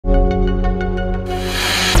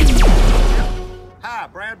Hi,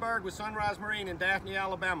 Brad Berg with Sunrise Marine in Daphne,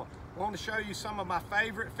 Alabama. I want to show you some of my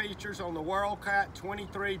favorite features on the WorldCat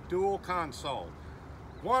 23 dual console.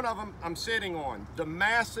 One of them I'm sitting on, the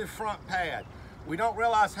massive front pad. We don't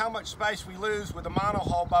realize how much space we lose with a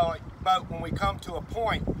monohull boat when we come to a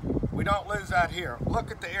point. We don't lose that here. Look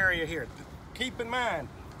at the area here. Keep in mind,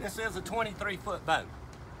 this is a 23-foot boat.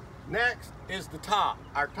 Next is the top.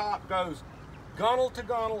 Our top goes gunnel to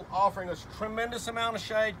gunnel, offering us a tremendous amount of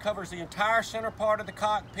shade, covers the entire center part of the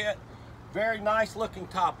cockpit. Very nice looking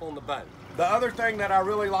top on the boat. The other thing that I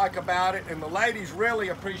really like about it, and the ladies really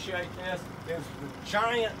appreciate this, is the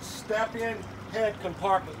giant step-in head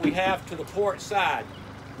compartment we have to the port side.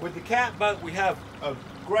 With the cat boat, we have a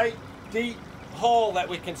great deep hole that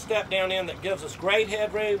we can step down in that gives us great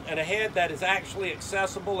headroom and a head that is actually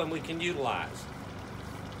accessible and we can utilize.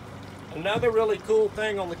 Another really cool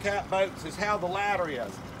thing on the cat boats is how the ladder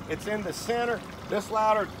is. It's in the center. This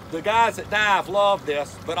ladder, the guys that dive love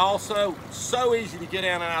this, but also so easy to get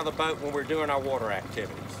in and out of the boat when we're doing our water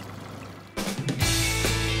activities.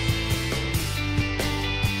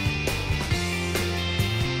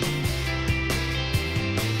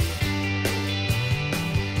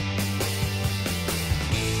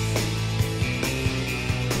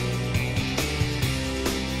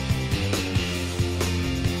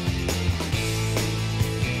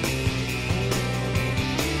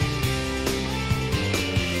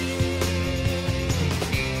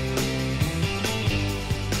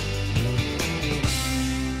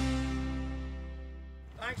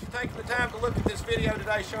 Thanks for taking the time to look at this video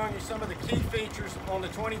today, showing you some of the key features on the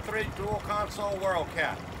 23 dual console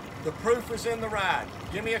WorldCat. The proof is in the ride.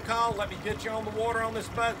 Give me a call, let me get you on the water on this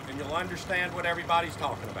boat, and you'll understand what everybody's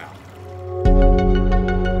talking about.